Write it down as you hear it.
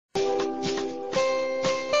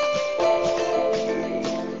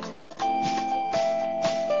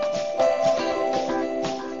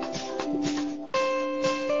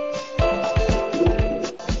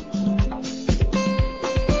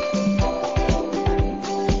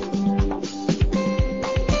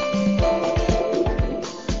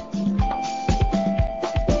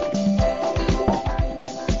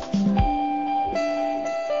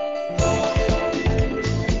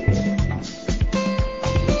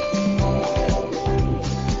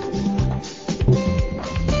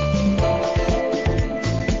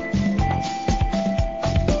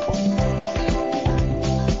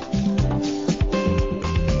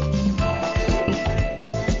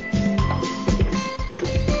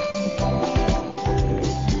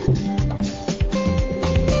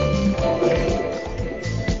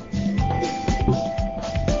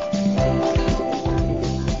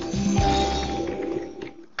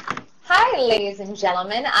ladies and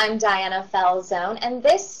gentlemen. I'm Diana Falzone, and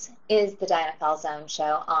this is the Diana Falzone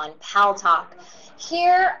Show on Paltalk,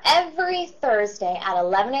 here every Thursday at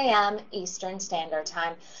 11 a.m. Eastern Standard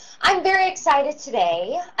Time. I'm very excited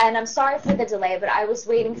today, and I'm sorry for the delay, but I was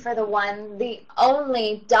waiting for the one, the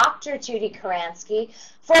only Dr. Judy Karansky.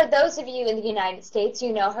 For those of you in the United States,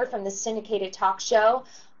 you know her from the syndicated talk show,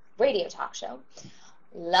 radio talk show,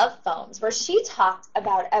 Love Phones, where she talked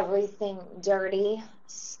about everything dirty,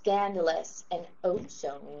 scandalous, and oh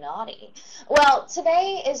so naughty. Well,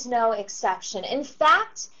 today is no exception. In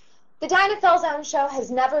fact, the Diana Falzone Show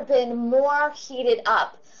has never been more heated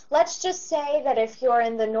up. Let's just say that if you're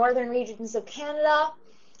in the northern regions of Canada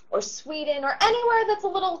or Sweden or anywhere that's a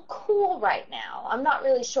little cool right now, I'm not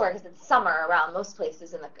really sure because it's summer around most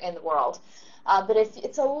places in the world, but if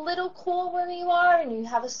it's a little cool where you are and you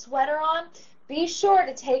have a sweater on, be sure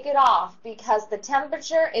to take it off because the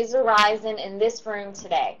temperature is rising in this room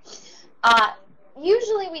today.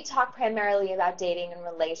 Usually we talk primarily about dating and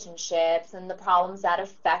relationships and the problems that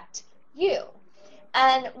affect you.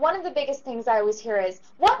 And one of the biggest things I always hear is,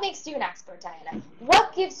 what makes you an expert, Diana?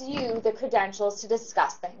 What gives you the credentials to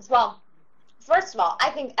discuss things? Well, first of all,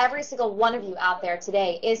 I think every single one of you out there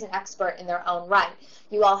today is an expert in their own right.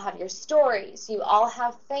 You all have your stories. You all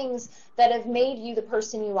have things that have made you the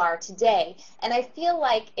person you are today. And I feel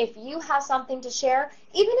like if you have something to share,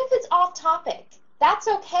 even if it's off topic, that's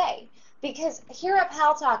okay. Because here at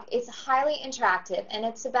Paltalk, it's highly interactive, and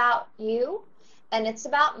it's about you, and it's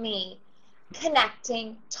about me,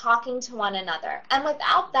 connecting, talking to one another. And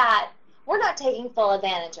without that, we're not taking full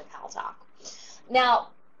advantage of Paltalk. Now,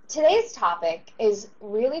 today's topic is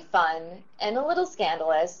really fun and a little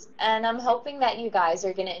scandalous, and I'm hoping that you guys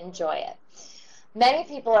are going to enjoy it. Many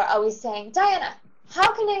people are always saying, Diana,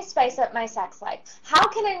 how can I spice up my sex life? How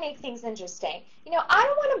can I make things interesting? You know, I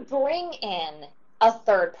don't want to bring in a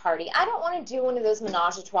third party. I don't want to do one of those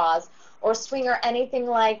menage a trois or swing or anything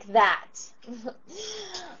like that.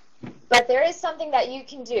 But there is something that you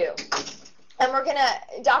can do. And we're going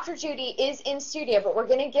to, Dr. Judy is in studio, but we're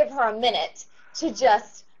going to give her a minute to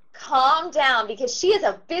just calm down because she has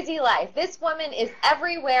a busy life. This woman is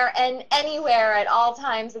everywhere and anywhere at all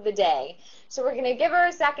times of the day. So we're going to give her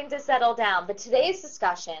a second to settle down. But today's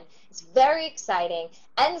discussion is very exciting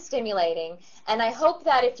and stimulating. And I hope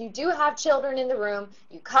that if you do have children in the room,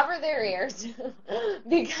 you cover their ears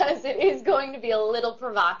because it is going to be a little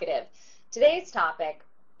provocative. Today's topic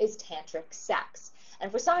is tantric sex.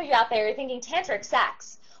 And for some of you out there, you're thinking tantric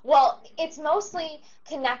sex. Well, it's mostly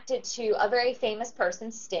connected to a very famous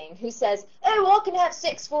person, Sting, who says, hey, we're all going to have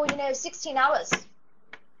sex for, 16 hours.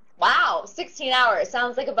 Wow, 16 hours.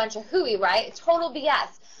 Sounds like a bunch of hooey, right? Total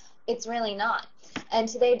BS. It's really not. And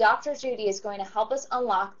today, Dr. Judy is going to help us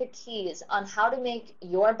unlock the keys on how to make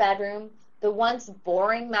your bedroom, the once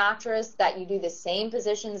boring mattress that you do the same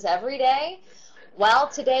positions every day. Well,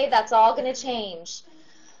 today, that's all going to change.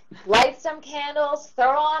 Light some candles,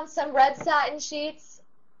 throw on some red satin sheets,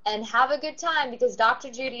 and have a good time because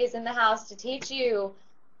Dr. Judy is in the house to teach you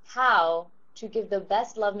how to give the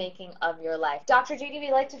best lovemaking of your life. Dr. Judy, would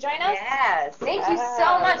you like to join us? Yes. Thank you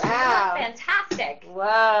so much. Wow. You look fantastic.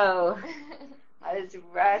 Whoa. I was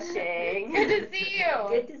rushing. Good to see you.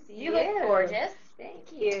 Good to see you. You look gorgeous.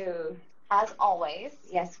 Thank you. As always.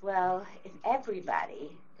 Yes, well, if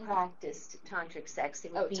everybody practiced tantric sex,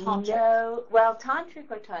 it would be tantric. Tantric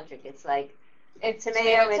or tantric, it's like it's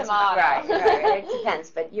tomato. Right. It depends,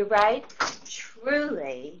 but you're right.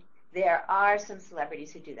 Truly, there are some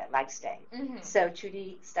celebrities who do that, like Sting. Mm-hmm. So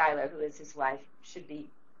Trudy Styler, who is his wife, should be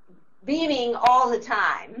beaming all the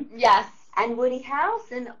time. Yes. And Woody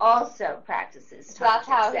Harrelson also practices tantric so that's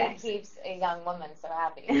how sex. He keeps a young woman so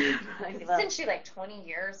happy. Isn't she like 20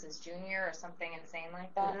 years his junior or something insane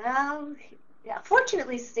like that? Well, yeah.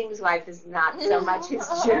 Fortunately, Sting's wife is not so much his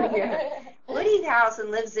junior. Woody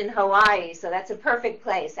Harrelson lives in Hawaii, so that's a perfect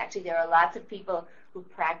place. Actually, there are lots of people who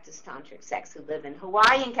practice tantric sex who live in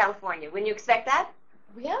Hawaii and California. Wouldn't you expect that?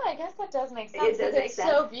 Yeah, I guess that does make sense. It does make it's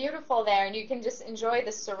sense. So beautiful there, and you can just enjoy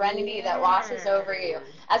the serenity that washes over you,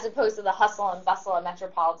 as opposed to the hustle and bustle of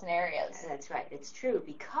metropolitan areas. That's right. It's true,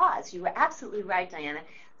 because you were absolutely right, Diana.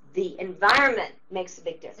 The environment makes a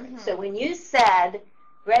big difference. Mm-hmm. So when you said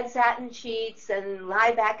red satin sheets and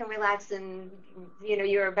lie back and relax and,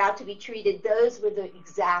 you're about to be treated, those were the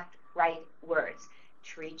exact right words.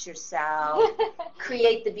 Treat yourself,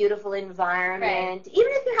 create the beautiful environment. Right.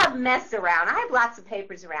 Even if you have mess around, I have lots of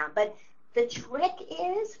papers around, but the trick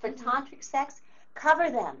is for tantric sex, cover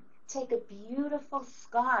them. Take a beautiful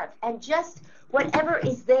scarf and just whatever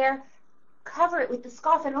is there, cover it with the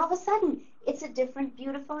scarf, and all of a sudden, it's a different,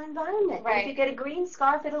 beautiful environment. Right. And if you get a green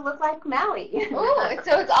scarf, it'll look like Maui. Ooh,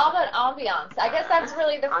 so it's all about ambiance. I guess that's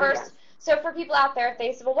really the first. So for people out there, if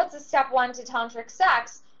they say, well, what's the step one to tantric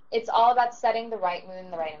sex? It's all about setting the right mood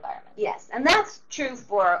in the right environment. Yes, and that's true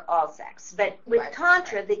for all sex. But with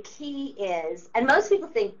Tantra, the key is, and most people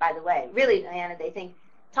think, by the way, really, Diana, they think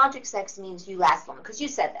tantric sex means you last long, because you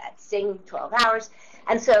said that, sing 12 hours.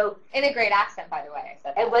 And so, in a great accent, by the way, I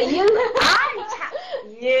said that. Well, you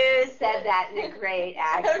said that in a great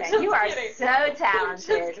accent. You are kidding. So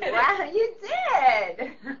talented. Wow, you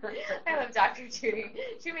did. I love Dr. Judy.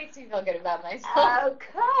 She makes me feel good about myself. Oh,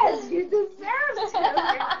 cuz you deserve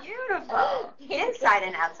to. You're beautiful, inside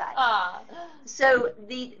and outside. So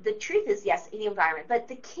the truth is, yes, in the environment. But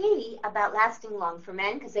the key about lasting long for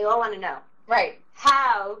men, because they all want to know, right?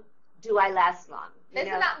 How do I last long?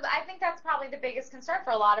 I think that's probably the biggest concern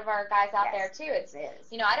for a lot of our guys out there too. It is.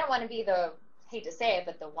 You know, I don't want to be the, hate to say it,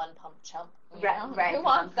 but the one pump chump. Right. Who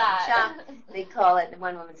wants that? They call it.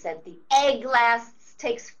 One woman said the egg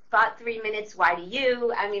takes about 3 minutes. Why do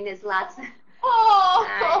you? I mean, there's lots. Oh,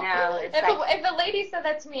 I know. It's if a lady said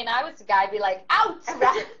that to me and I was the guy, I'd be like, ouch,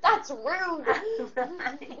 that's rude.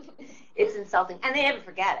 It's insulting, and they never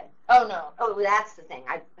forget it. Oh no. Oh, that's the thing.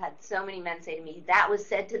 I've had so many men say to me that was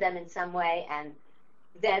said to them in some way, and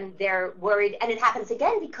then they're worried, and it happens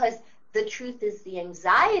again because the truth is the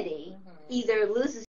anxiety either loses